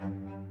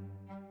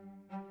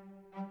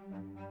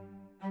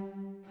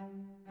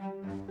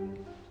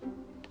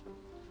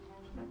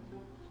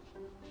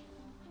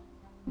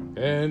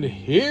And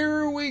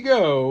here we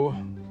go.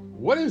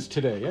 What is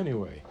today,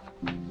 anyway?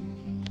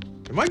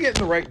 Am I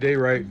getting the right day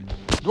right?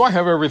 Do I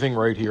have everything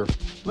right here?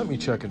 Let me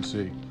check and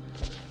see.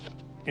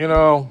 You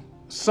know,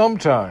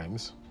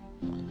 sometimes,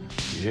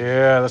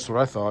 yeah, that's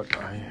what I thought.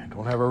 I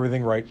don't have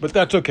everything right, but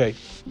that's okay.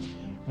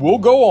 We'll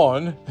go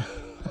on.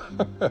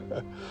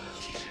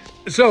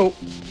 So,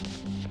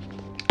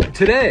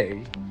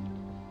 today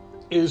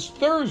is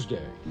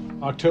Thursday,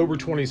 October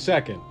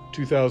 22nd,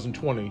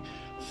 2020.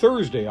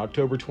 Thursday,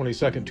 October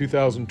 22nd,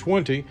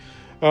 2020.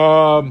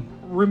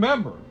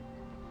 Remember,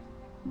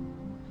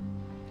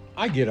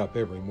 I get up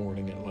every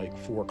morning at like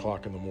 4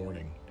 o'clock in the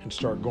morning and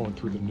start going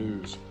through the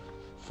news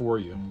for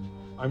you.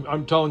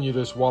 I'm telling you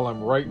this while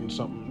I'm writing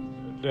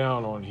something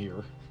down on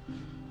here.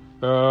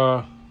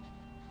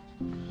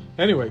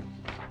 Anyway.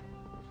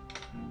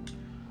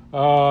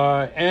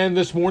 And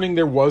this morning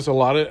there was a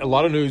lot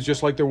of news,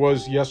 just like there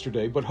was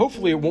yesterday, but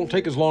hopefully it won't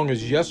take as long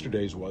as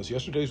yesterday's was.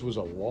 Yesterday's was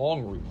a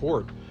long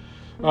report.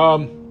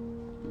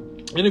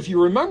 And if you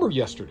remember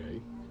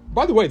yesterday,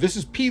 by the way, this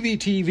is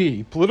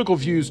PVTV, Political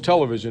Views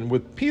Television,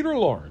 with Peter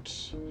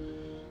Lawrence,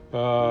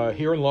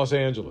 here in Los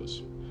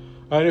Angeles.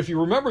 And if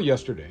you remember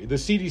yesterday, the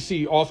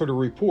CDC authored a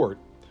report.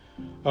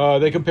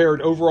 They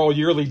compared overall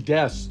yearly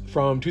deaths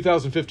from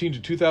 2015 to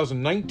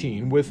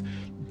 2019 with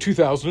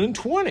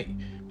 2020.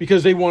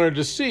 Because they wanted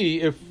to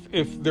see if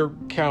they're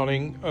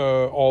counting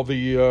all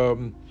the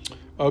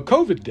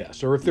COVID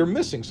deaths or if they're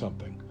missing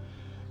something.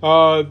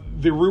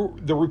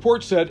 The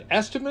report said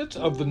estastimates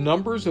of the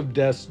numbers of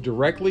deaths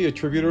directly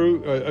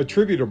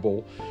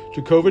attributable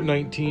to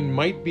COVID-19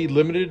 might be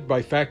limited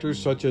by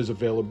factors such as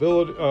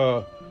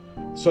the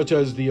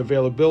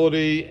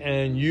availability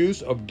and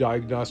use of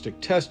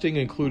diagnostic testing,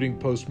 including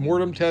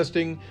post-mortem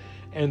testing,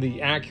 and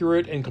the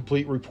accurate and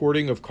complete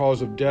reporting of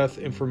cause of death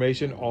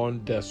information on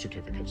death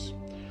certificates.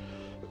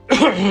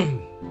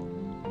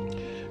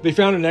 They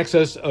found in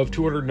excess of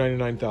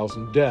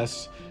 299,000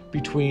 deaths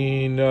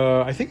between,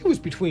 I think it was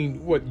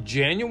between,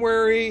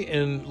 January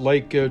and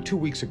 2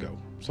 weeks ago,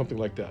 something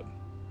like that.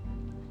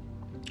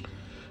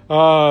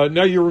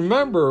 Now you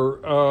remember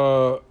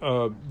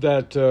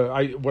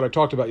what I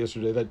talked about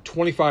yesterday, that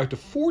 25 to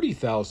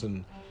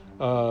 40,000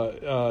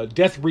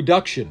 death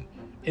reduction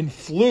in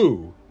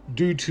flu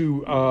due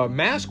to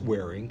mask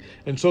wearing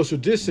and social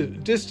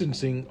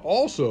distancing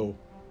also,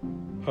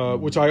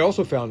 which I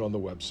also found on the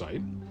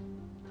website.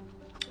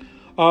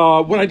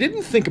 What I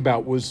didn't think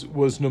about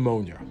was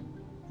pneumonia,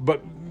 but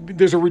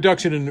there's a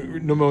reduction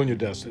in pneumonia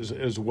deaths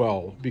as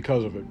well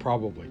because of it,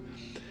 probably.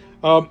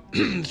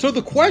 So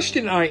the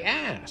question I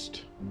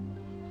asked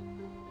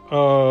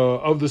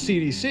of the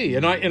CDC,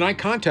 and I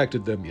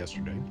contacted them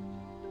yesterday.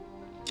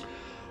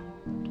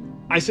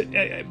 I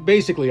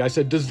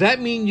said, does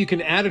that mean you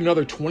can add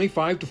another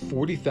 25 to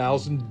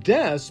 40,000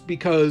 deaths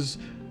because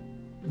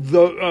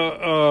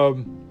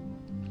the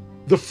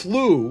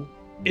flu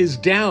is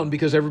down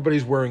because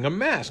everybody's wearing a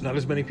mask? Not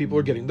as many people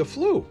are getting the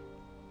flu.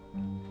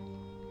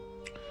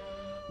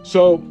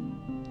 So,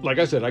 like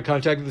I said, I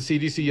contacted the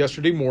CDC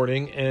yesterday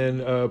morning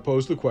and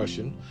posed the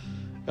question.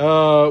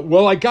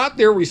 Well, I got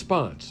their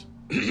response.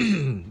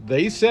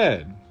 They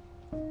said,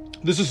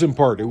 this is in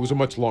part, it was a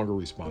much longer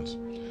response.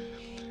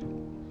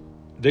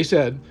 They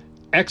said,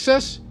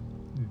 excess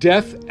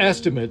death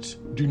estimates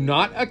do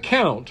not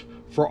account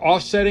for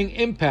offsetting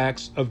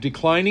impacts of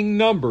declining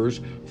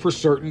numbers for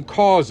certain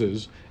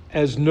causes,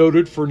 as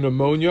noted for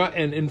pneumonia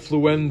and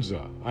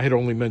influenza. I had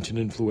only mentioned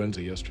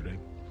influenza yesterday.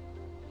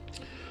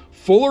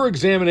 Fuller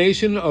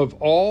examination of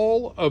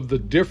all of the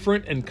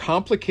different and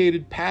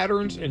complicated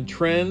patterns and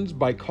trends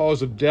by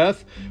cause of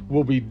death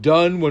will be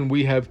done when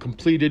we have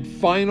completed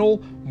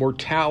final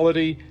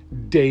mortality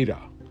data.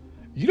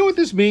 You know what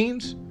this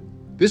means?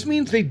 This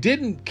means they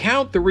didn't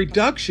count the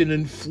reduction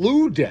in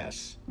flu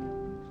deaths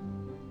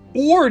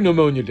or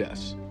pneumonia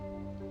deaths.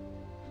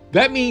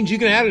 That means you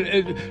can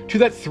add to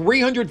that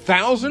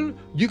 300,000,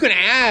 you can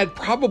add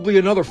probably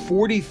another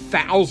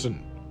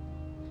 40,000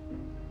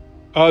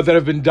 that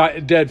have been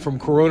dead from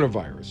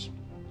coronavirus.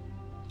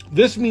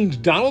 This means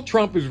Donald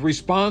Trump is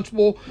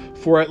responsible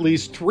for at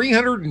least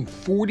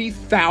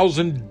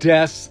 340,000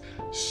 deaths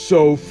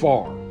so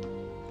far.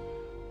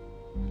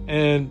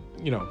 And,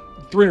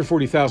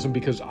 340,000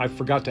 because I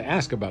forgot to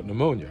ask about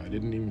pneumonia. I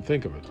didn't even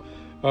think of it.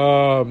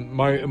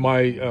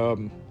 My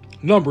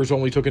numbers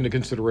only took into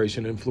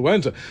consideration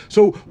influenza.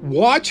 So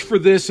watch for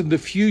this in the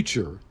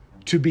future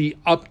to be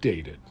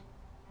updated.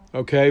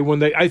 Okay,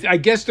 when I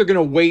guess they're going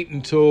to wait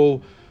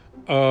until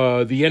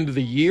the end of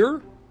the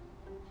year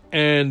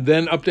and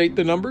then update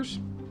the numbers.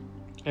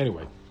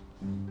 Anyway,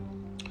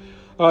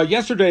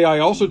 yesterday I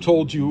also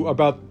told you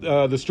about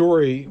the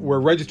story where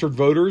registered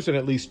voters in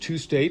at least 2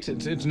 states,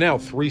 it's now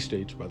 3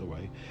 states, by the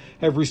way,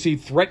 have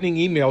received threatening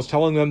emails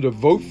telling them to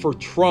vote for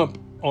Trump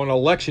on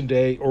Election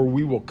Day or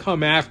we will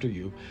come after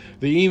you.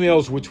 The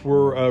emails, which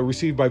were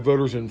received by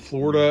voters in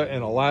Florida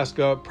and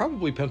Alaska,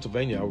 probably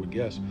Pennsylvania, I would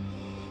guess,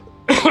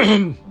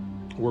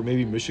 or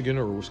maybe Michigan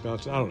or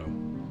Wisconsin, I don't know,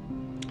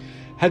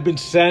 had been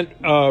sent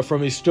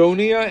from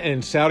Estonia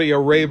and Saudi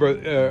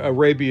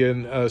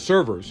Arabian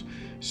servers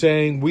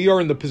saying, "We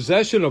are in the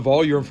possession of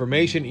all your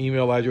information,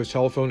 email address,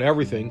 telephone,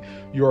 everything.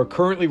 You are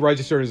currently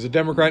registered as a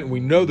Democrat, and we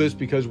know this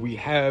because we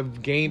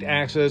have gained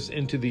access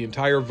into the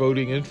entire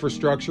voting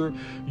infrastructure.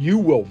 You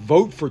will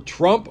vote for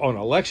Trump on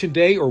election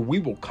day, or we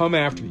will come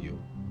after you.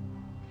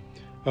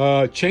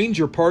 Change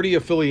your party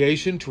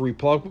affiliation to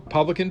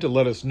Republican to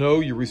let us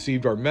know you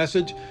received our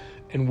message,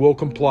 and we'll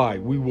comply.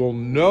 We will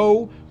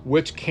know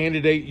which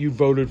candidate you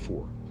voted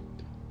for.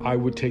 I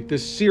would take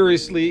this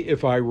seriously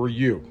if I were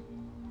you."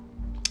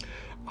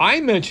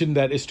 I mentioned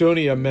that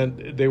Estonia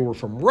meant they were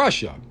from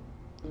Russia.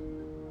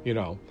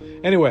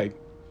 Anyway,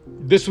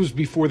 this was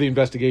before the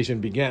investigation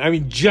began. I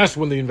mean, just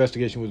when the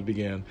investigation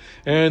began.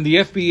 And the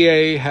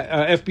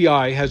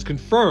FBI has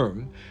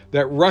confirmed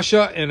that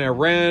Russia and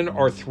Iran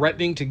are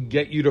threatening to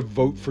get you to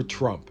vote for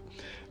Trump.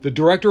 The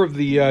director of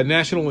the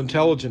National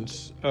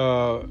Intelligence,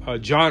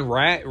 John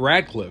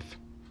Radcliffe,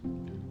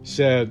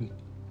 said,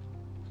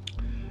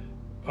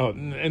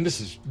 and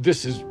this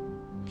is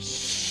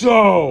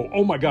so,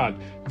 oh my God,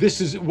 this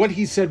is what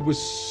he said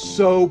was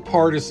so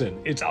partisan.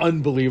 It's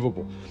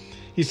unbelievable.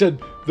 He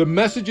said, "The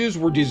messages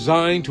were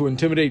designed to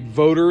intimidate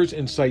voters,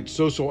 incite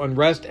social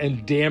unrest,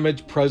 and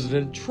damage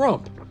President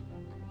Trump."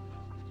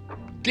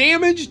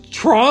 Damage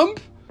Trump?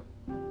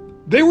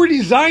 They were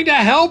designed to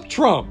help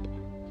Trump.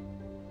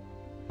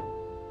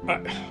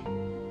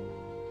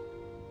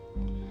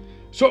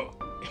 So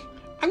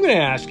I'm going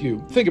to ask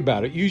you, think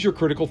about it, use your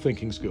critical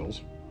thinking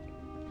skills.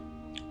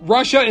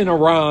 Russia and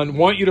Iran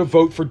want you to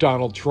vote for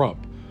Donald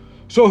Trump.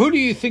 So who do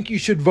you think you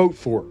should vote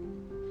for?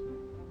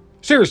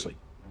 Seriously.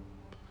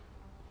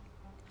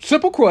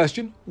 Simple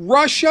question.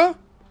 Russia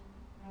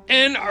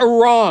and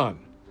Iran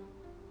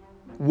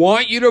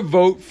want you to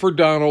vote for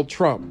Donald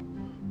Trump.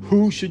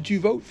 Who should you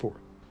vote for?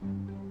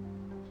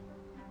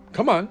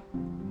 Come on.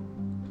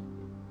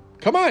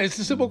 Come on, it's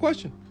a simple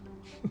question.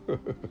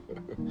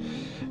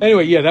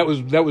 Anyway, yeah, that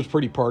was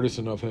pretty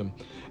partisan of him.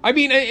 I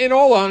mean, in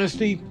all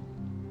honesty,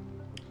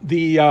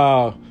 the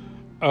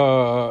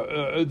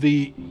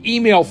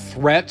email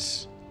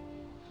threats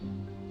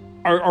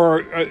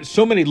are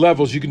so many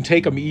levels. You can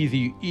take them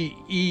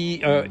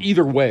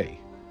either way,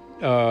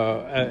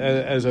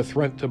 as a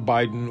threat to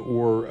Biden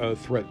or a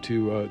threat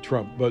to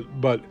Trump.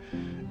 But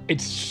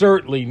it's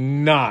certainly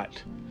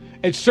not.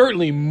 It's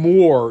certainly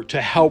more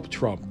to help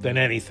Trump than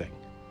anything,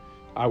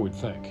 I would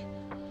think.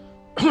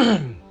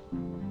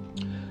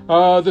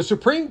 The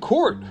Supreme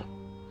Court,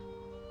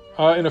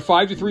 in a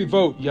 5-3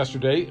 vote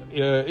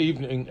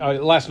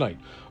last night,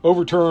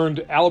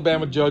 overturned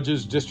Alabama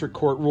judge's district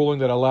court ruling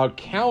that allowed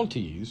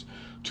counties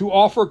to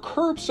offer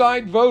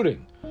curbside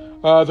voting.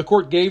 The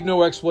court gave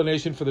no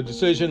explanation for the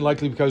decision,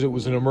 likely because it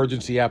was an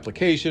emergency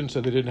application, so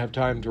they didn't have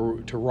time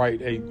to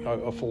write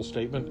a full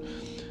statement.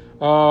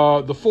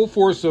 The full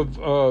force of,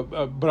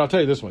 but I'll tell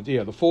you this one,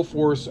 the full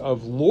force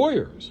of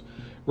lawyers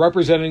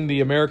representing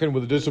the American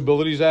with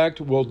Disabilities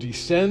Act will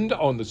descend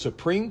on the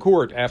Supreme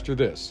Court after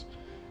this.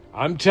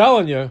 I'm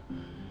telling you,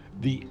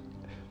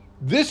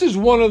 this is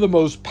one of the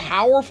most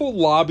powerful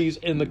lobbies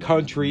in the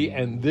country,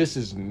 and this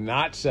is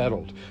not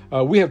settled.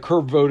 We have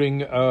curb voting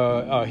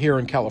here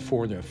in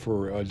California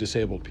for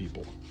disabled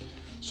people.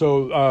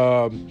 So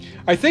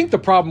I think the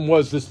problem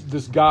was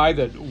this guy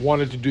that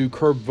wanted to do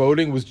curb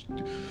voting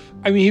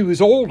he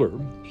was older.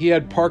 He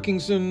had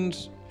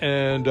Parkinson's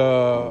and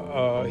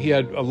he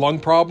had lung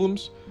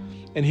problems,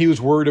 and he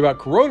was worried about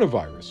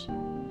coronavirus.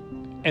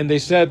 And they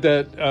said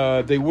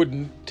that they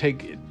wouldn't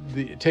take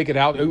it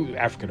out. Ooh,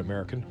 African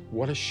American.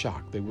 What a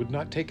shock. They would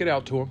not take it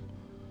out to him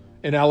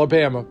in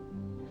Alabama.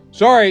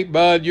 Sorry,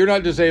 bud, you're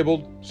not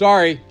disabled.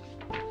 Sorry.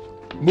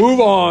 Move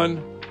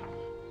on.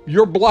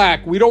 You're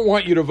black. We don't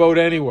want you to vote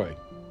anyway.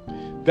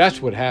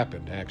 That's what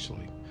happened,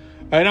 actually.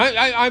 And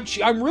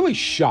I'm really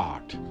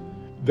shocked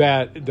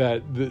that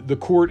the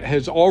court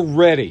has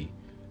already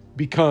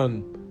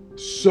become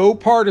so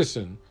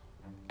partisan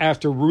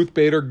after Ruth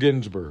Bader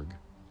Ginsburg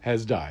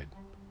has died.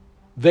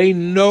 They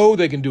know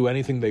they can do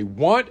anything they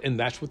want, and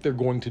that's what they're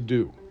going to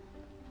do.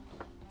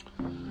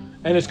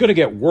 And it's going to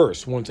get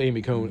worse once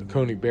Amy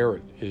Coney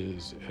Barrett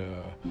is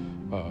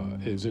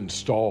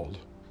installed.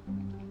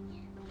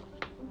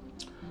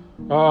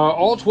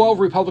 All 12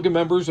 Republican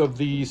members of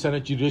the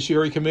Senate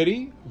Judiciary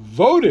Committee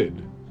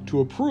voted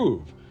to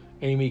approve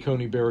Amy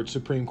Coney Barrett's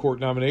Supreme Court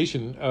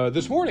nomination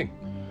this morning,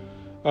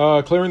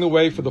 clearing the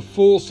way for the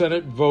full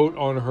Senate vote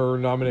on her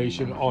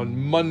nomination on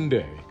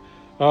Monday.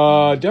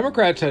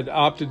 Democrats had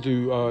opted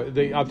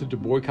to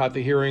boycott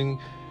the hearing,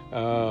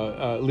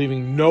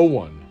 leaving no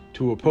one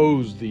to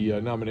oppose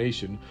the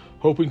nomination,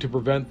 hoping to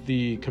prevent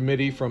the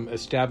committee from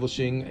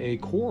establishing a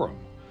quorum.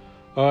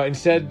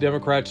 Instead,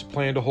 Democrats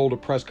plan to hold a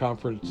press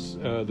conference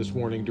this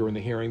morning during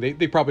the hearing.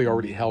 They probably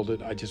already held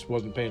it. I just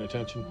wasn't paying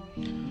attention.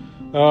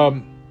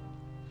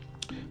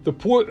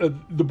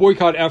 The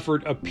boycott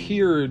effort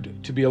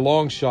appeared to be a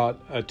long-shot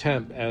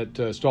attempt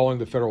at stalling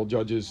the federal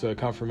judge's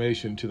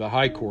confirmation to the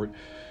high court.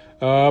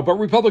 But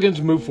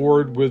Republicans move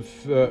forward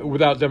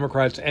without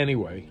Democrats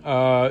anyway.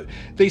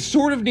 They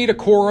sort of need a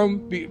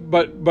quorum,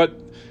 but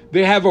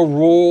they have a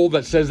rule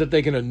that says that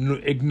they can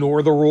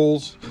ignore the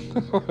rules,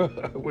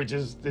 which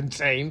is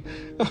insane.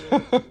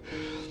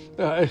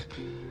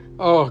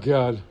 Oh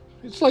God,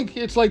 it's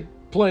like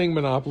playing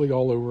Monopoly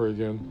all over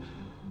again.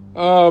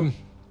 A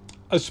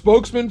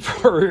spokesman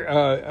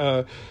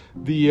for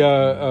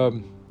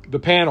the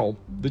panel,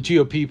 the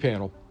GOP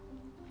panel,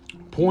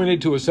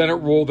 pointed to a Senate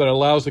rule that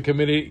allows the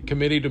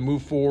committee to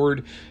move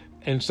forward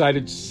and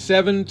cited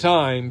 7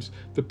 times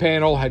the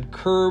panel had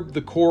curbed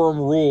the quorum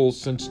rules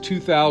since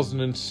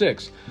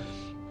 2006.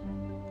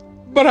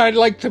 But I'd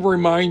like to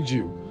remind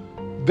you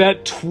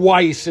that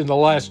twice in the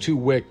last 2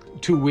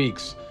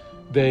 weeks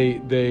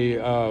they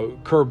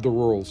curbed the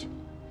rules.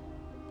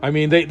 I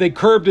mean, they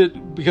curbed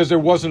it because there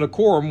wasn't a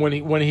quorum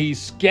when he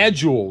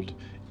scheduled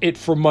it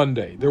for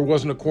Monday. There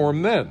wasn't a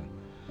quorum then.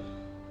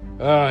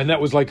 And that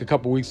was like a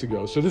couple weeks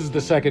ago. So this is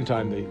the second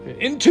time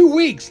in 2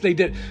 weeks, they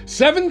did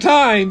 7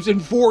 times in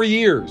 4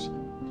 years,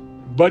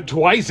 but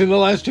twice in the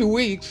last 2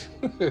 weeks.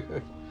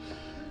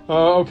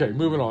 Okay,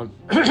 moving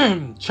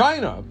on.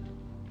 China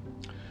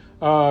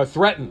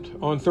threatened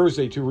on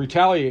Thursday to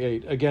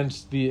retaliate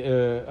against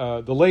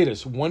the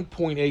latest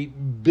 $1.8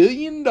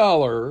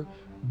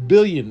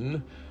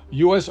 billion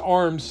U.S.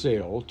 arms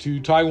sale to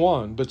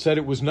Taiwan, but said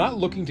it was not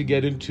looking to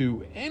get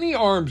into any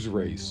arms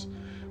race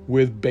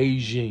with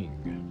Beijing.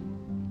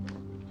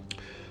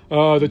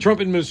 The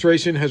Trump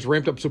administration has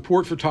ramped up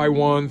support for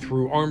Taiwan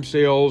through arms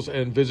sales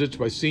and visits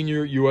by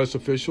senior U.S.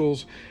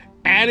 officials,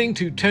 adding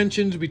to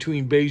tensions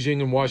between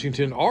Beijing and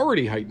Washington,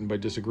 already heightened by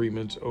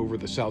disagreements over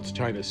the South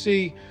China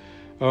Sea,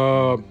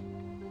 Hong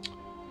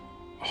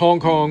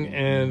Kong,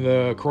 and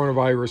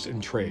coronavirus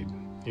and trade.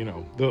 You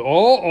know,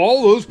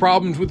 all those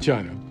problems with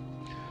China.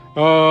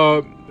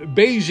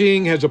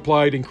 Beijing has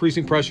applied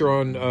increasing pressure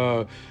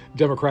on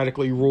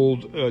democratically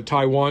ruled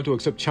Taiwan to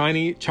accept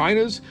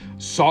China's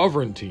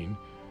sovereignty,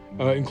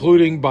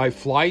 including by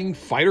flying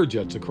fighter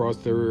jets across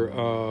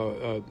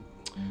the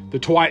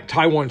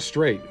Taiwan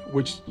Strait,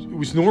 which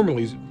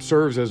normally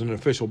serves as an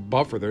official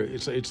buffer. There,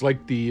 it's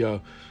like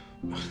the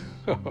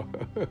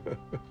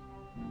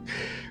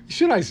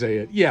should I say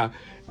it? Yeah,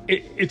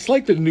 it's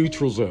like the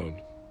neutral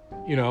zone,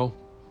 you know,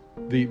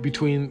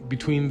 between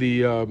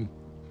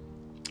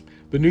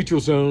the neutral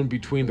zone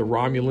between the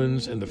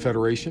Romulans and the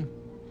Federation.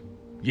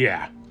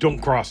 Yeah, don't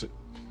cross it.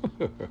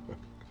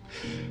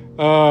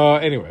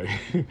 Anyway,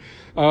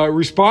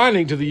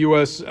 responding to the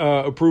U.S.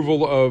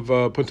 Approval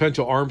of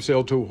potential arms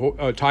sale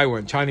to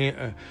Taiwan,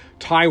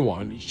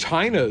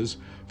 China's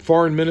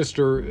foreign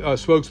minister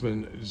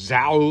spokesman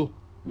Zhao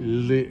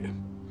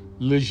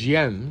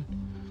Lijian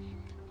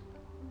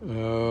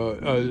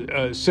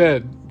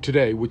said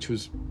today, which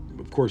was,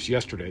 of course,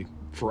 yesterday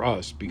for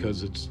us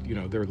because it's, you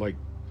know, they're like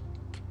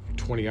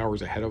 20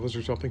 hours ahead of us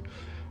or something.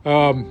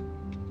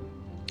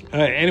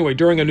 Anyway,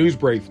 during a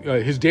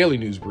his daily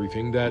news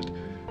briefing, that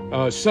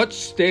such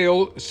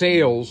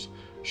sales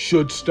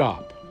should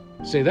stop.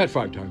 Say that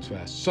 5 times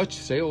fast. Such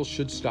sales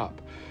should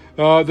stop.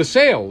 The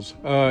sales,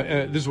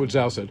 this is what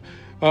Zhao said,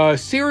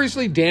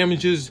 seriously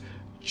damages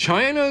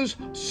China's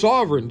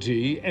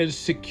sovereignty and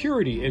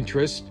security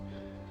interests,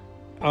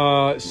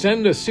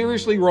 send a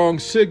seriously wrong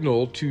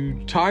signal to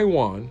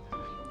Taiwan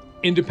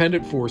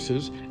independent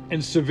forces,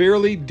 and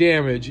severely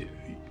damage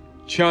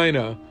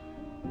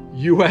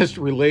China-U.S.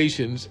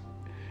 relations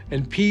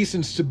and peace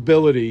and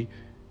stability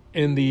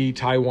in the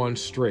Taiwan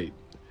Strait.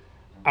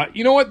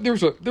 You know what?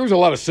 There's a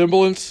lot of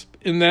semblance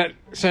in that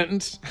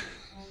sentence.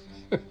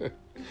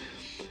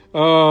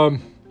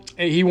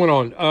 He went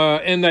on,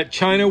 and that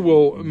China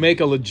will make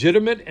a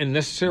legitimate and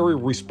necessary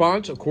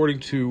response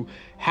according to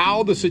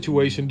how the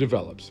situation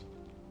develops.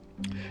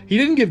 He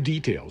didn't give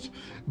details,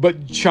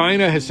 but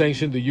China has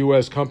sanctioned the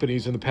U.S.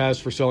 companies in the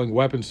past for selling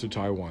weapons to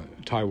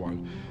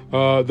Taiwan,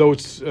 though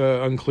it's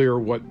unclear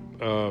what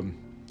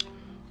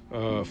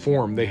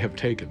form they have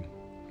taken.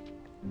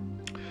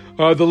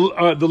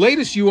 The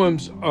latest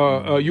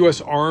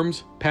U.S.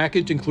 arms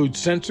package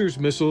includes sensors,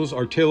 missiles,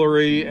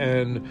 artillery,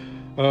 and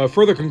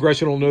further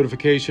congressional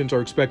notifications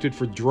are expected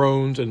for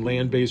drones and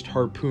land-based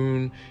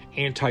Harpoon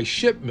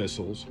anti-ship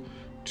missiles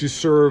to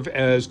serve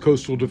as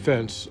coastal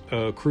defense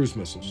cruise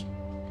missiles.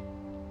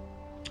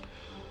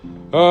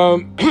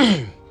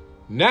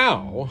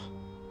 Now,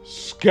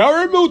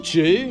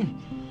 Scaramucci,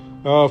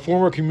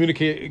 former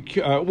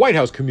White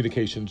House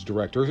communications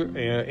director,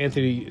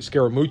 Anthony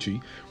Scaramucci.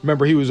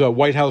 Remember, he was a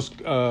White House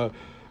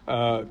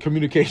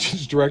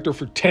communications director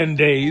for 10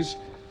 days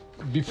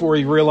before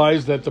he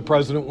realized that the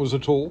president was a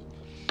tool.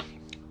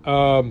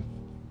 I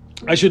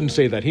shouldn't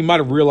say that. He might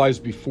have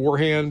realized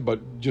beforehand,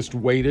 but just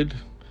waited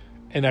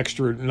an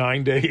extra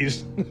 9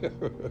 days.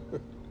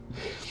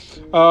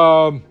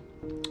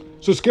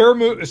 So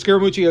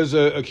Scaramucci has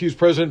accused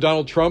President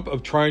Donald Trump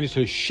of trying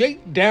to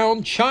shake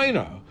down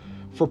China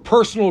for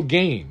personal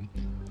gain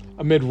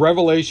amid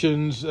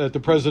revelations that the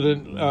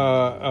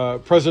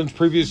president's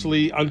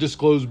previously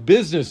undisclosed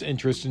business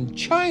interests in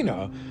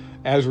China,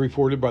 as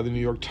reported by the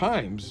New York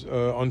Times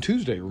on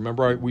Tuesday.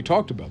 Remember, we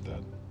talked about that.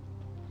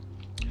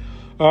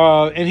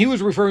 And he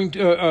was referring to,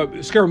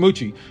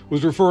 Scaramucci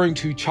was referring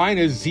to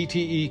China's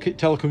ZTE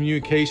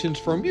telecommunications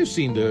firm. You've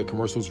seen the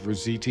commercials for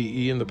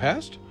ZTE in the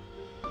past.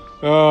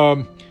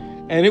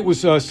 And it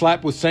was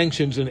slapped with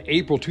sanctions in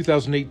April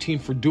 2018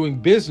 for doing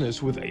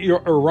business with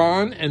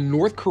Iran and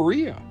North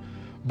Korea,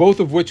 both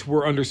of which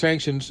were under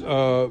sanctions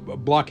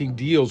blocking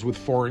deals with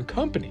foreign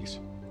companies.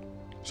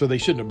 So they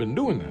shouldn't have been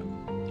doing that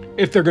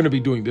if they're going to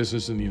be doing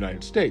business in the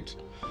United States.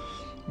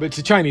 But it's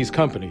a Chinese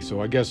company, so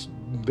I guess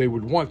they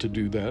would want to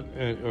do that.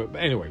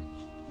 Anyway,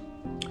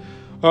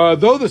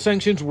 though the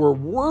sanctions were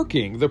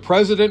working, the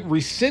president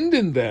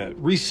rescinded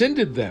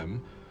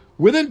them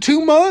within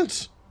 2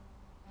 months.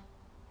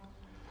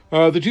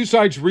 The two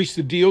sides reached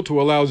a deal to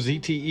allow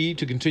ZTE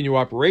to continue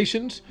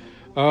operations.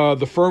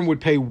 The firm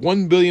would pay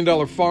 $1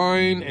 billion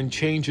fine and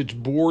change its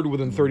board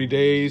within 30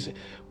 days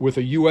with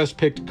a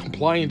U.S.-picked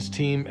compliance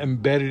team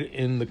embedded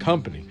in the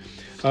company.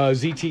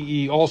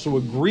 ZTE also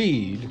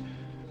agreed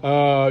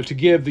to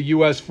give the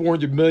U.S.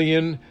 $400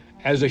 million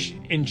as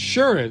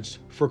insurance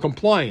for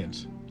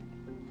compliance.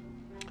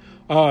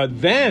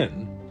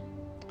 Then,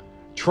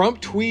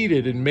 Trump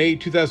tweeted in May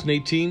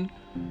 2018,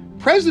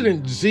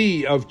 President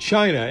Xi of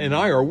China and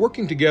I are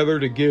working together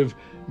to give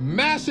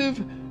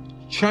massive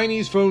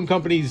Chinese phone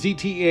company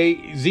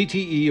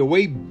ZTE a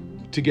way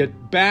to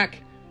get back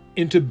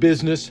into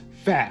business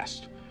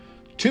fast.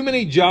 Too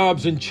many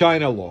jobs in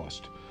China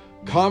lost.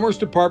 Commerce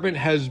Department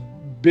has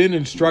been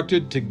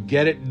instructed to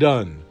get it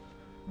done.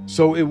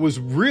 So it was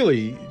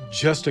really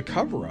just a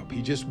cover-up.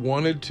 He just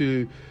wanted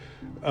to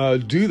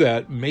do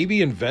that,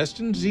 maybe invest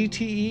in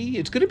ZTE.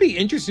 It's going to be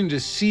interesting to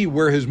see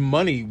where his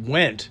money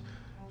went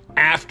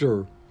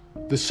after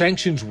the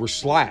sanctions were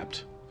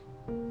slapped.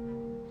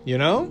 You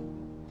know?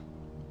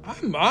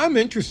 I'm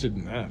interested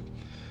in that.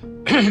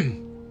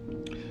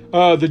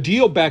 The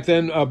deal back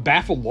then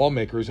baffled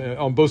lawmakers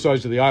on both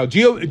sides of the aisle.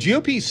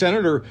 GOP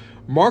Senator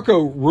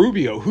Marco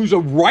Rubio, who's a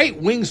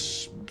right-wing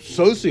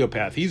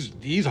sociopath,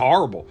 he's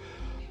horrible.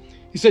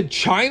 He said,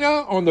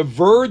 China on the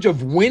verge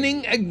of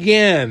winning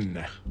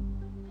again.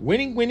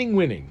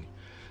 Winning.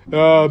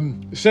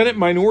 Senate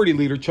Minority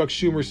Leader Chuck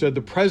Schumer said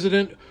the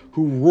president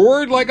who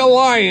roared like a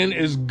lion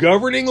is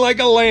governing like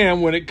a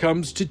lamb when it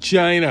comes to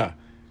China,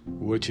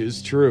 which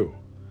is true.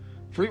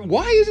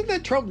 Why is it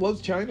that Trump loves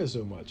China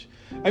so much?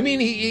 I mean,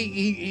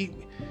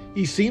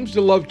 he seems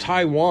to love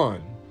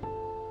Taiwan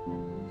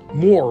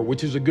more,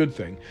 which is a good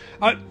thing.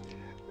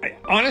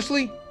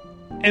 Honestly,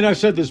 and I've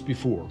said this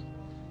before,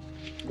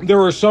 there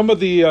are some of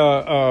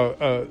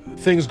the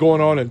things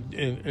going on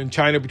in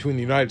China between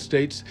the United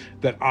States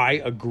that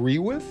I agree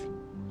with,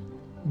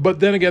 but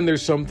then again,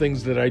 there's some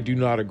things that I do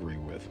not agree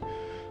with.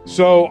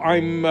 So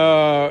I'm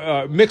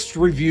mixed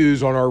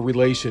reviews on our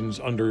relations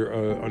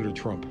under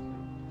Trump.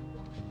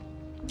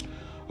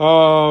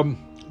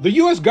 The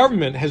U.S.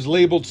 government has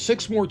labeled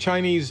 6 more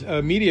Chinese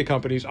media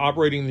companies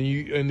operating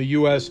in the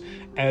U.S.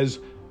 as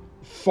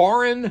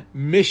foreign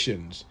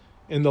missions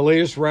in the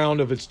latest round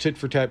of its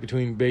tit-for-tat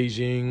between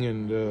Beijing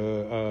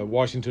and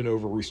Washington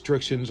over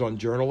restrictions on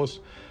journalists.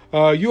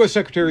 U.S.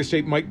 Secretary of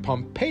State Mike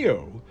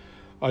Pompeo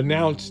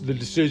announced the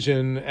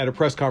decision at a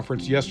press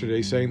conference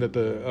yesterday, saying that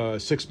the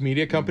 6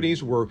 media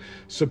companies were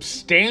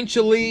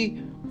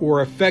substantially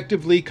or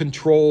effectively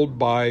controlled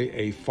by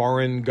a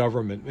foreign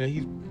government.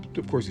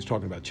 Of course, he's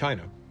talking about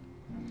China.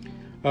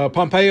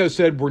 Pompeo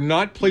said, we're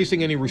not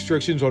placing any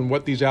restrictions on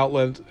what these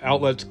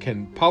outlets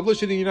can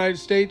publish in the United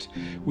States.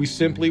 We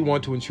simply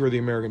want to ensure the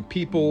American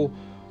people,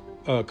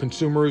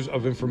 consumers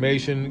of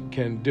information,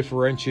 can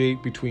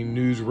differentiate between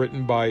news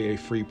written by a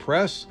free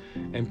press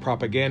and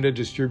propaganda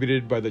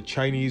distributed by the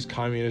Chinese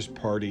Communist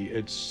Party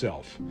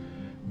itself.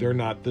 They're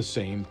not the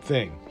same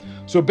thing.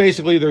 So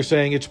basically they're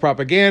saying it's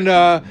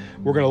propaganda.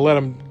 We're going to let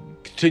them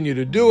continue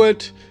to do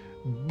it,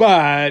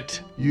 but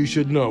you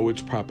should know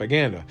it's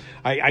propaganda.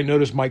 I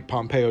noticed Mike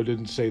Pompeo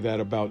didn't say that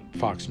about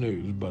Fox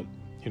News, but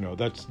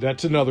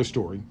that's another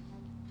story.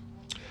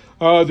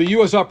 The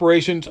U.S.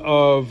 operations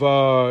of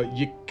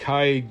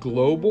Yikai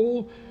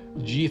Global,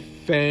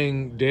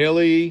 Jifang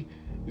Daily,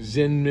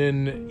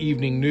 Xiamen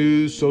Evening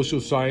News, Social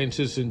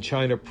Sciences and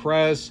China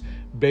Press,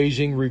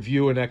 Beijing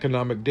Review and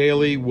Economic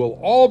Daily will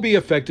all be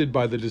affected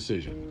by the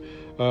decision.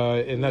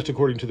 And that's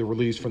according to the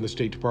release from the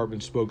State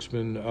Department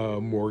spokesman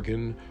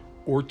Morgan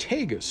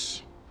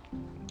Ortagus.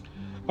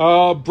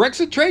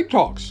 Brexit trade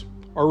talks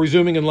are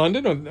resuming in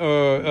London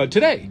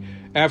today.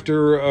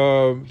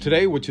 After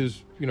today, which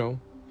is,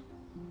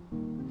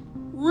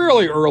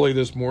 really early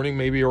this morning,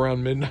 maybe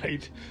around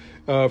midnight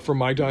from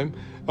my time,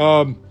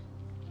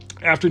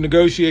 after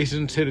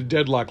negotiations hit a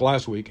deadlock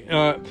last week.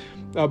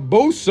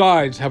 Both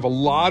sides have a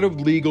lot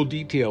of legal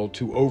detail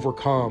to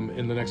overcome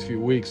in the next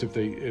few weeks if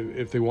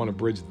they want to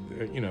bridge,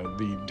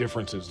 the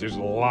differences. There's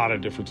a lot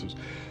of differences.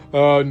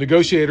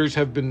 Negotiators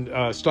have been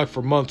stuck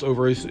for months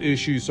over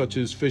issues such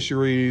as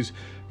fisheries,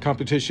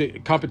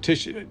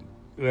 competition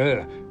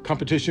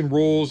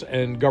rules,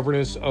 and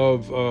governance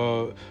of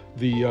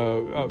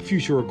the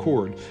future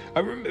accord.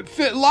 A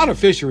lot of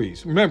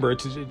fisheries. Remember,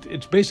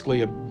 it's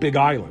basically a big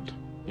island,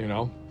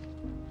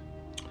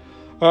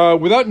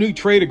 Without new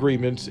trade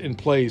agreements in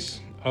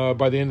place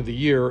by the end of the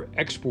year,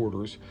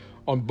 exporters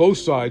on both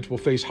sides will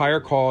face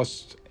higher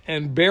costs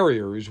and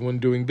barriers when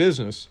doing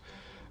business.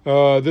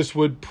 This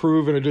would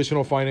prove an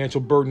additional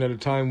financial burden at a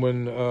time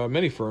when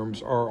many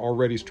firms are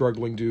already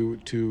struggling due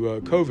to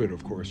COVID,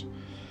 of course.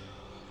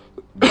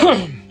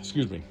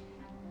 Excuse me.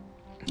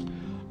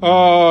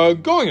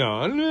 Going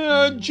on,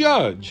 a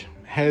judge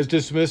has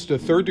dismissed a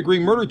third-degree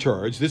murder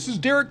charge. This is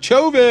Derek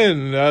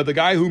Chauvin, the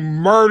guy who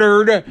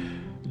murdered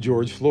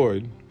George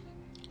Floyd,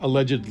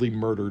 allegedly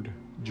murdered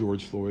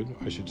George Floyd,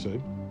 I should say.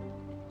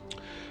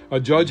 A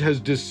judge has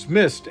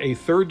dismissed a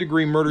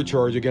third-degree murder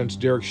charge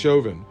against Derek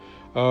Chauvin,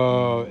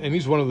 and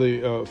he's one of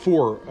the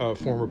four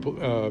former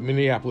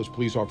Minneapolis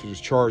police officers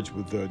charged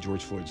with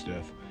George Floyd's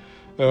death.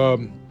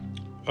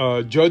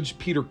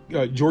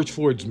 George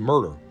Floyd's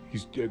murder.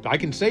 I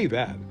can say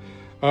that.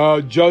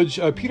 Judge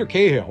Peter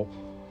Cahill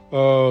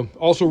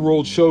also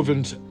ruled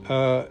Chauvin's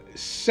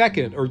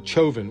second, or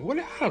Chauvin,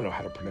 I don't know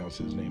how to pronounce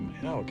his name,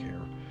 I don't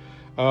care.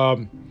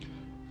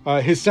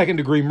 His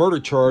second-degree murder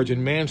charge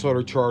and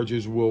manslaughter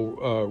charges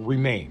will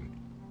remain.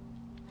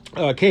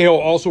 Cahill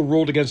also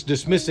ruled against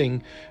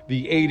dismissing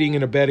the aiding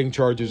and abetting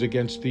charges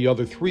against the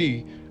other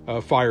three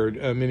fired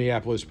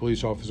Minneapolis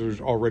police officers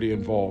already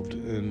involved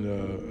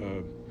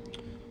in,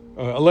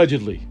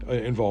 allegedly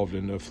involved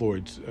in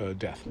Floyd's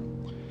death.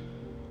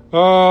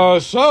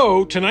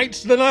 So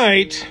tonight's the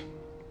night.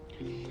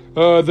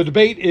 The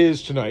debate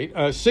is tonight,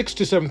 6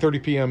 to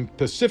 7:30 p.m.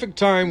 Pacific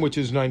time, which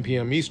is 9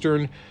 p.m.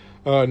 Eastern,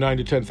 9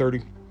 to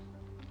 10:30.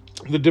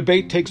 The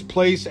debate takes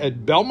place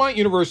at Belmont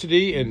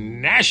University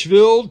in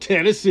Nashville,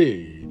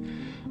 Tennessee.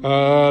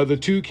 The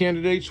two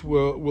candidates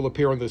will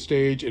appear on the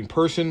stage in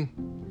person,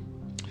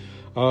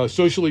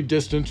 socially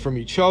distanced from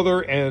each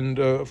other, and,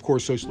 of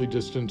course, socially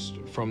distanced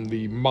from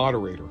the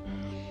moderator.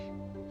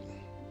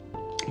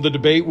 The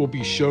debate will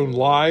be shown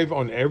live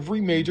on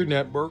every major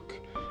network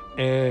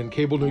and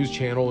cable news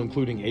channel,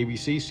 including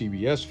ABC,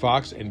 CBS,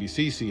 Fox,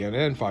 NBC,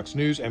 CNN, Fox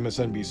News,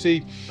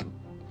 MSNBC,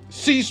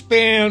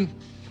 C-SPAN.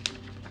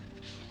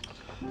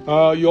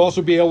 You'll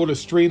also be able to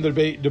stream the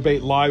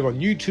debate live on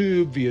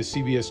YouTube via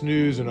CBS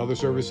News and other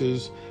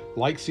services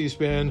like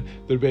C-SPAN.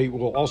 The debate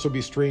will also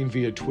be streamed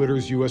via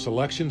Twitter's U.S.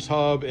 Elections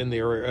Hub and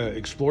their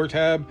Explore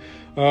tab.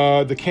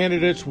 The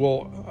candidates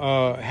will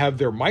have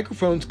their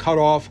microphones cut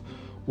off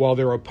while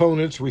their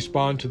opponents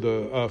respond to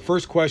the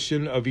first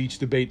question of each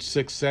debate's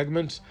 6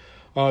 segments.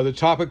 The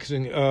topics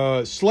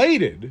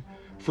slated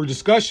for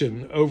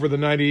discussion over the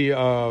 90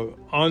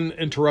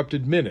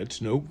 uninterrupted minutes,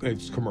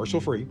 it's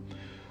commercial-free,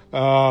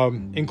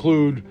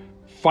 include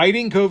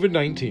fighting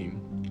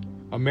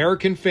COVID-19,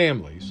 American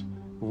families,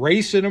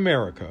 race in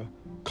America,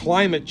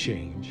 climate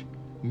change,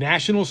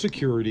 national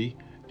security,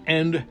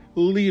 and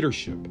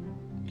leadership.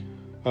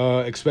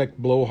 Expect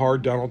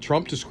blowhard Donald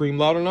Trump to scream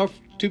loud enough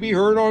to be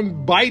heard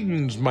on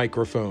Biden's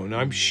microphone.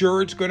 I'm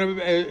sure it's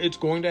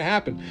going to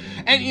happen.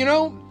 And you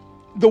know,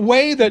 the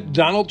way that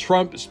Donald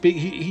Trump speaks,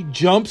 he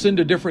jumps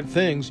into different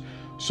things.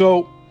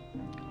 So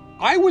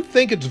I would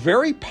think it's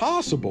very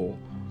possible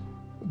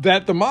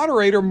that the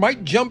moderator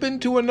might jump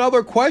into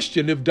another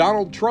question if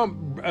Donald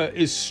Trump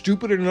is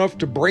stupid enough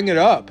to bring it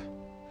up.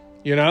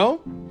 You know?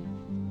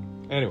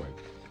 Anyway.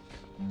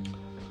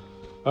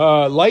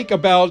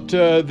 About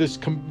this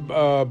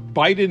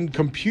Biden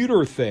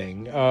computer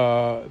thing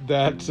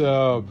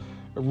that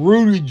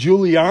Rudy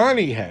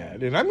Giuliani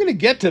had. And I'm going to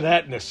get to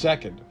that in a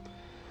second.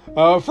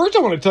 First, I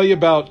want to tell you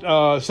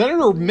about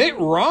Senator Mitt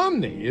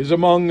Romney is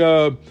among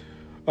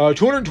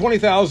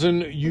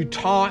 220,000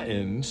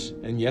 Utahns.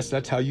 And yes,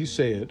 that's how you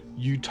say it.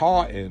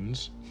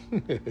 Utahns.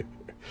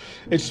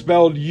 It's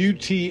spelled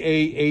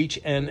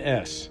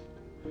U-T-A-H-N-S.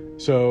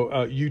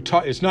 So Utah,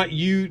 it's not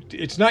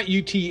U-T-A-H-E-N-S,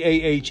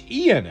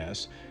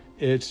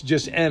 it's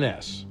just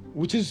N-S,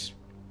 which is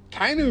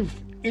kind of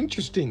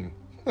interesting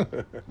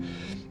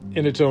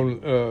in its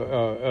own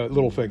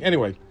little thing.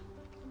 Anyway,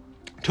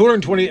 him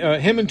and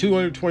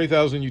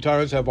 220,000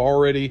 Utahns have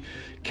already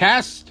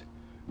cast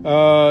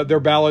their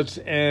ballots,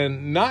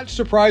 and not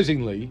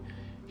surprisingly,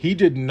 he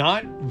did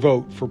not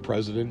vote for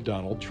President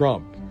Donald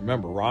Trump.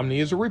 Remember, Romney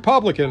is a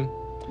Republican,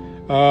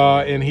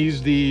 and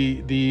he's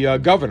the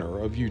governor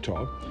of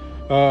Utah.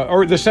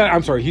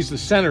 He's the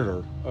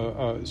senator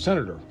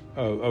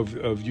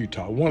of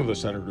Utah, one of the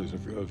senators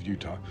of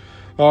Utah.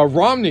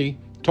 Romney,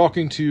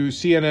 talking to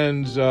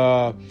CNN's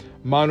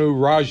Manu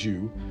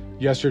Raju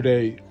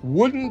yesterday,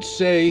 wouldn't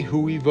say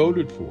who he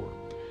voted for.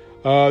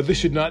 This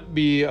should not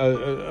be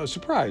a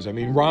surprise. I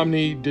mean,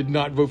 Romney did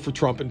not vote for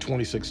Trump in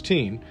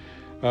 2016.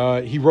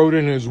 He wrote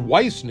in his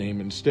wife's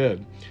name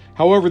instead.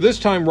 However, this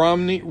time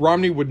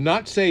Romney would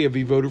not say if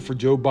he voted for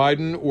Joe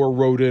Biden or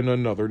wrote in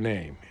another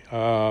name.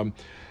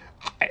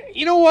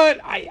 You know what?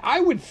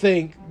 I would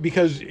think,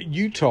 because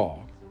Utah,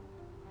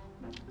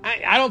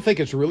 I don't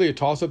think it's really a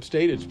toss-up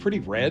state. It's pretty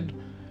red.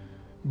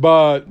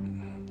 But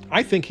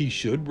I think he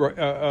should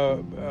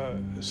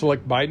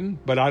select Biden.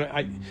 But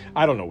I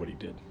don't know what he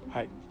did.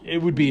 It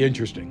would be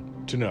interesting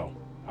to know.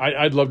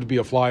 I'd love to be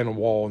a fly on the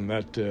wall in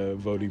that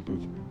voting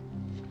booth.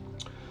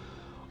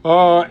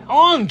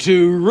 On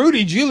to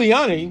Rudy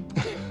Giuliani.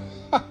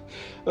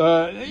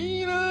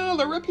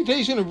 The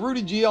reputation of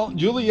Rudy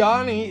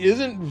Giuliani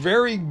isn't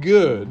very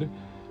good.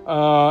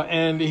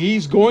 And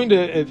he's going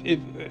to, if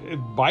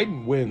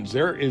Biden wins,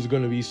 there is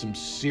going to be some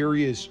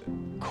serious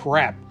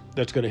crap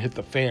that's going to hit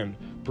the fan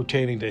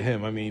pertaining to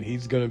him. I mean,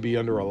 he's going to be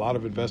under a lot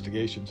of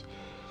investigations.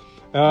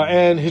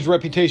 And his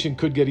reputation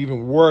could get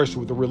even worse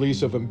with the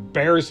release of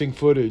embarrassing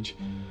footage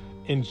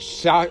in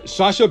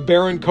Sacha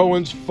Baron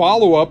Cohen's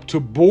follow-up to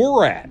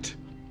Borat.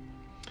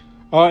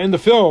 In the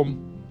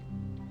film,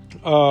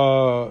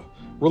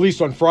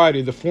 released on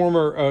Friday, the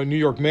former New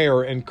York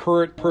mayor and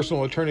current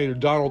personal attorney to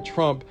Donald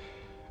Trump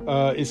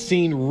is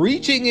seen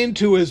reaching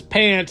into his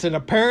pants and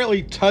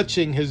apparently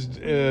touching his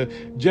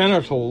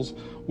genitals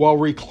while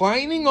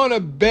reclining on a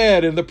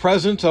bed in the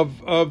presence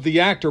of the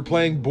actor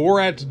playing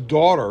Borat's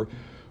daughter,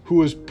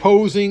 who is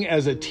posing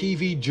as a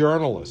TV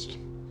journalist.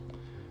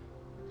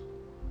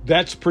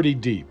 That's pretty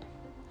deep.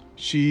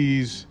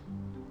 She's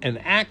an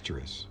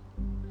actress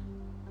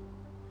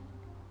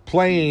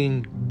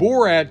playing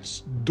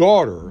Borat's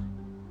daughter,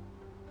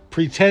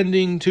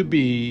 pretending to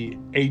be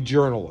a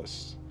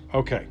journalist.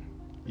 Okay,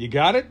 you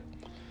got it?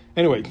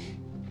 Anyway,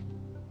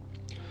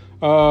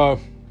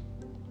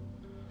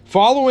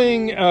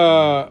 following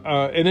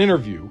an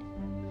interview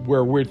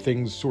where weird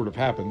things sort of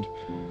happened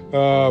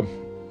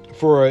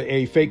for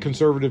a fake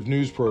conservative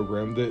news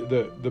program,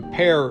 the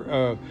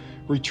pair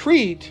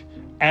retreat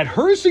at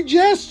her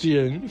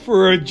suggestion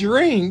for a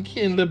drink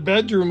in the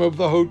bedroom of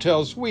the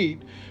hotel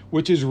suite,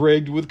 which is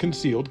rigged with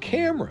concealed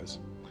cameras.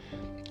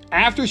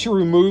 After she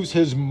removes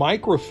his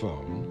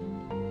microphone,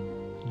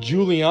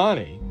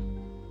 Giuliani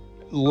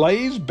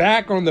lays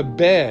back on the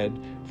bed,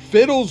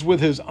 fiddles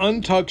with his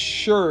untucked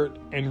shirt,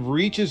 and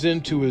reaches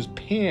into his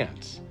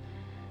pants.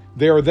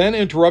 They are then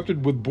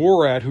interrupted with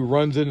Borat, who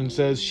runs in and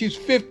says, "She's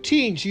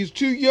 15. She's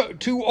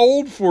too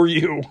old for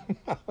you."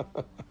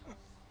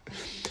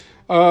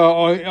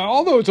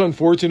 Although it's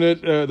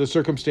unfortunate, the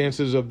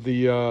circumstances of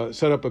the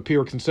setup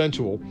appear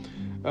consensual.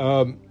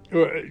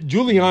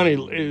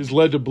 Giuliani is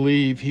led to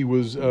believe he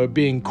was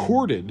being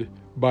courted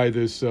by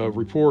this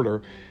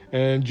reporter,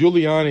 and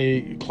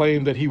Giuliani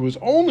claimed that he was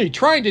only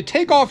trying to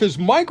take off his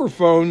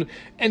microphone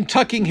and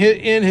tucking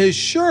in his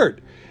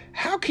shirt.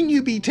 How can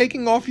you be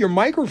taking off your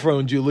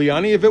microphone,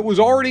 Giuliani, if it was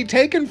already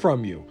taken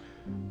from you?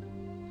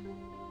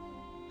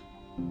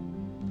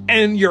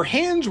 And your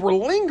hands were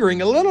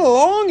lingering a little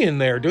long in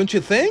there, don't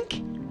you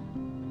think?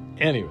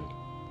 Anyway.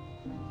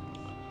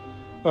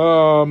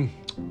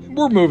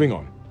 We're moving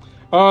on.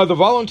 The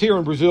volunteer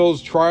in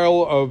Brazil's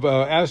trial of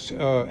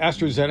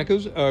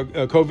AstraZeneca's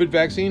COVID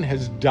vaccine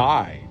has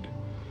died.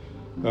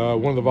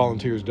 One of the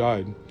volunteers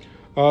died.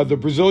 The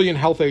Brazilian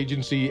health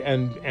agency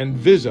and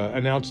Anvisa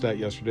announced that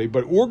yesterday,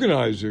 but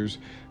organizers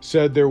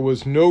said there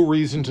was no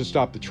reason to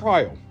stop the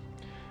trial,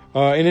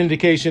 an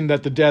indication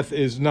that the death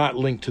is not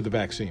linked to the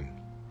vaccine.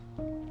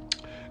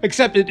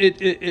 Except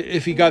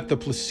if he got the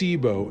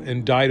placebo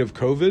and died of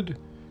COVID,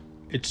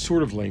 it's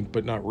sort of linked,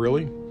 but not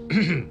really.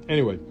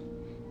 Anyway,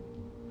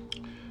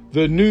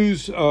 the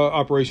news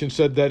operation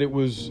said that it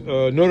was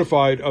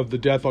notified of the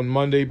death on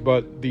Monday,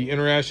 but the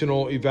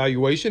International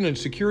Evaluation and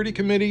Security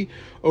Committee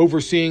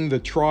overseeing the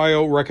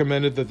trial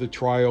recommended that the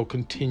trial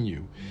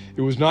continue.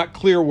 It was not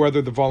clear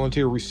whether the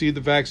volunteer received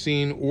the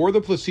vaccine or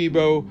the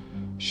placebo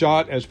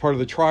shot as part of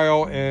the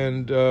trial,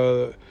 and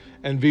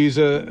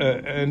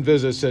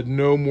Anvisa said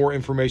no more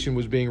information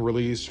was being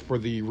released for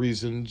the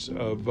reasons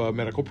of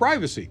medical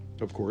privacy,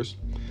 of course.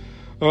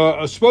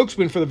 A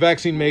spokesman for the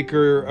vaccine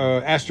maker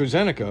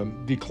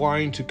AstraZeneca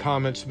declined to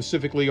comment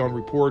specifically on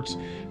reports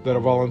that a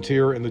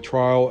volunteer in the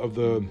trial of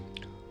a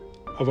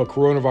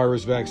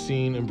coronavirus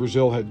vaccine in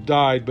Brazil had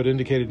died, but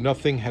indicated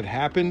nothing had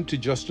happened to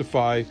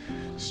justify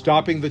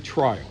stopping the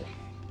trial.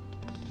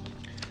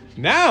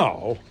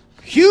 Now,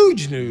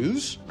 huge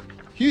news.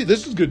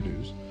 This is good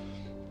news.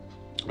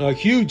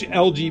 Huge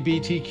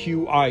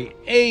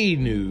LGBTQIA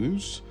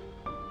news.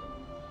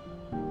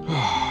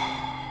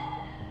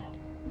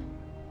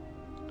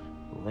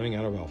 Running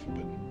out of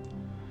alphabet.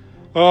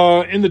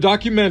 In the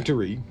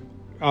documentary,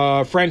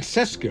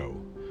 Francesco,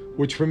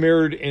 which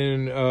premiered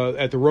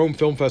at the Rome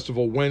Film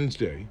Festival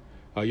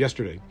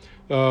yesterday,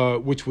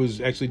 which was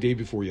actually day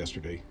before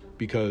yesterday,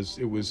 because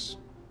it was,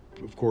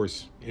 of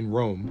course, in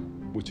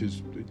Rome, which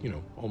is,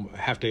 a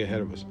half day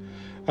ahead of us.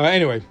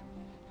 Anyway,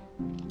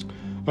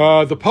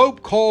 the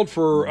Pope called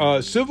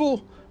for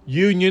civil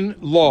union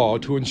law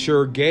to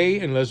ensure gay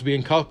and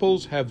lesbian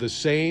couples have the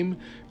same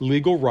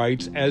legal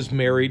rights as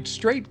married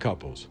straight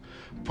couples.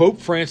 Pope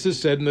Francis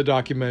said in the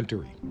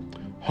documentary,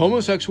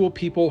 "Homosexual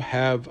people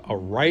have a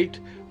right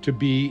to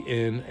be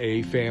in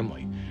a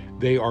family.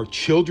 They are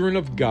children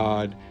of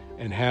God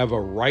and have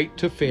a right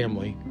to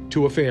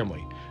a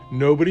family.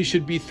 Nobody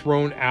should be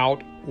thrown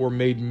out or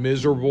made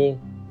miserable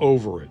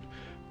over it.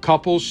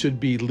 Couples should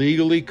be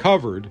legally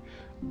covered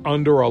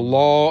under a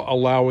law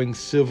allowing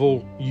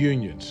civil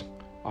unions."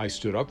 I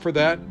stood up for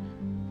that,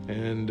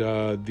 and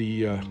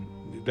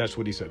that's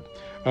what he said.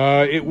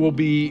 It will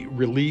be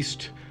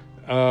released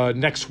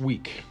next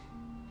week.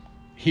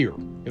 here.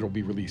 It'll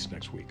be released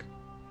next week.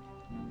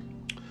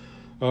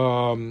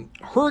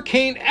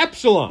 Hurricane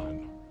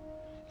Epsilon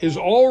is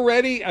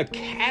already a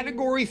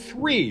Category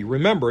 3.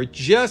 Remember, it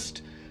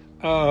just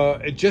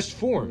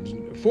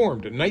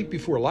formed the night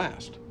before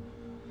last.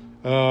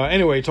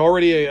 Anyway, it's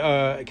already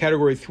a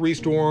Category 3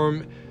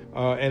 storm,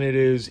 and it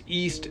is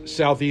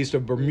east-southeast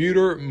of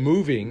Bermuda,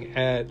 moving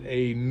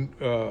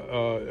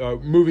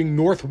moving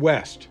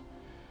northwest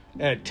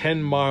at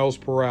 10 miles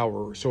per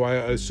hour. So I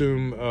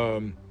assume,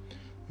 let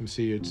me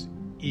see, it's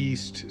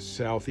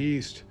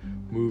east-southeast,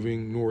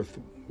 moving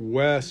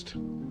northwest.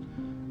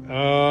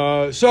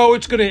 So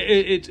it's gonna,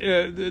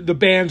 the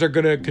bands are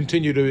gonna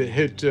continue to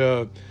hit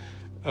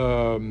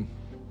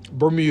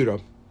Bermuda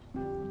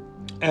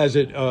as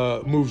it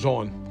moves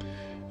on.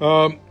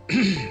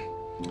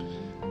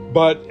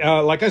 But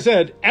like I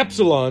said,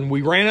 Epsilon,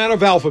 we ran out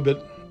of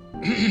alphabet.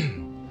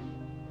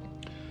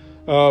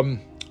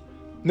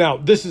 Now,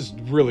 this is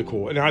really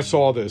cool. And I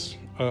saw this.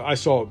 I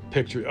saw a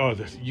picture. Oh,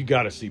 you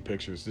got to see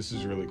pictures. This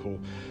is really cool.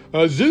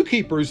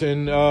 Zookeepers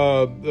in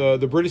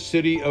the British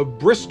city of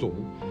Bristol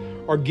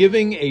are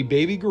giving a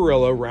baby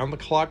gorilla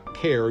round-the-clock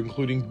care,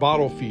 including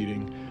bottle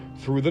feeding,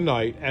 through the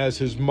night, as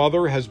his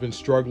mother has been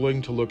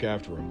struggling to look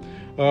after him.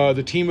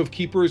 The team of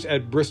keepers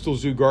at Bristol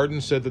Zoo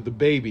Garden said that the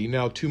baby,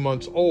 now 2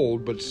 months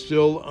old but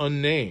still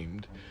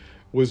unnamed,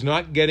 was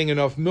not getting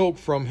enough milk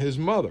from his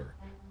mother,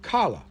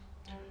 Kala,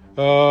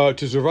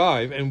 to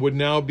survive, and would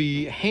now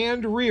be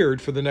hand-reared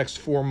for the next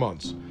 4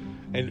 months.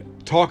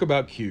 And talk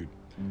about cute.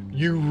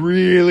 You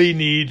really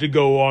need to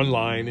go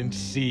online and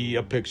see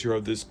a picture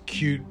of this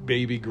cute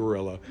baby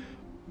gorilla.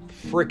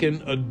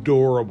 Frickin'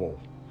 adorable.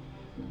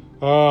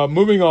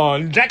 Moving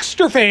on.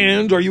 Dexter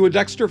fans. Are you a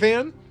Dexter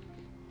fan?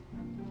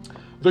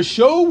 The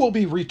show will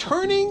be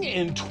returning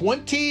in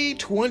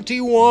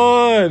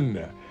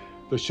 2021.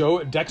 The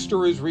show,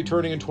 Dexter, is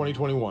returning in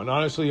 2021.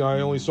 Honestly, I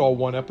only saw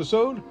one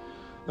episode.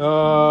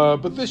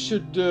 But this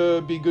should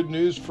be good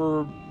news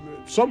for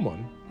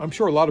someone. I'm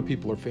sure a lot of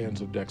people are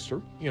fans of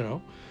Dexter, you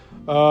know.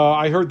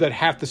 I heard that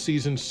half the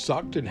seasons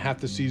sucked and half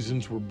the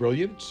seasons were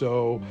brilliant.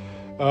 So,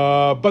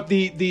 but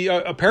the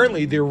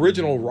apparently the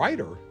original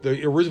writer,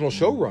 the original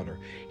showrunner,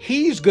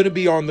 he's going to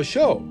be on the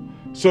show.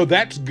 So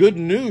that's good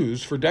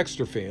news for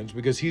Dexter fans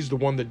because he's the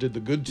one that did the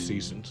good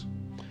seasons.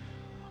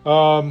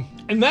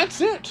 And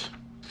that's it.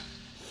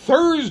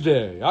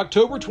 Thursday,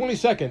 October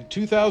 22nd,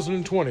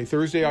 2020.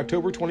 Thursday,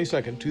 October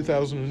 22nd,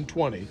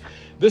 2020.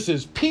 This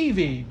is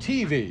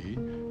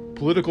PVTV,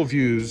 Political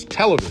Views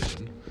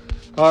Television.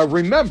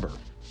 Remember,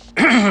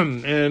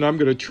 and I'm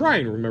going to try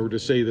and remember to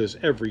say this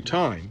every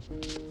time,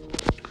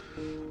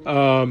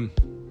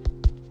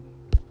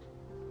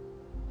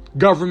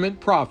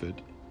 government profit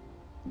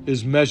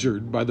is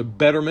measured by the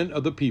betterment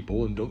of the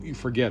people, and don't you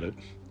forget it.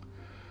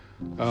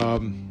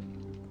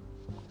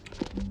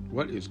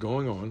 What is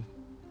going on?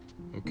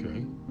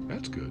 Okay,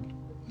 that's good.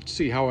 Let's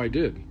see how I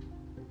did.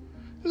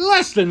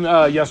 Less than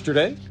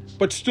yesterday,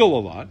 but still a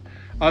lot.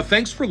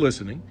 Thanks for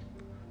listening.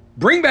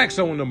 Bring back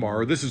someone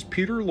tomorrow. This is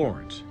Peter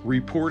Lawrence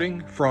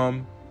reporting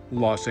from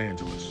Los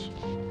Angeles.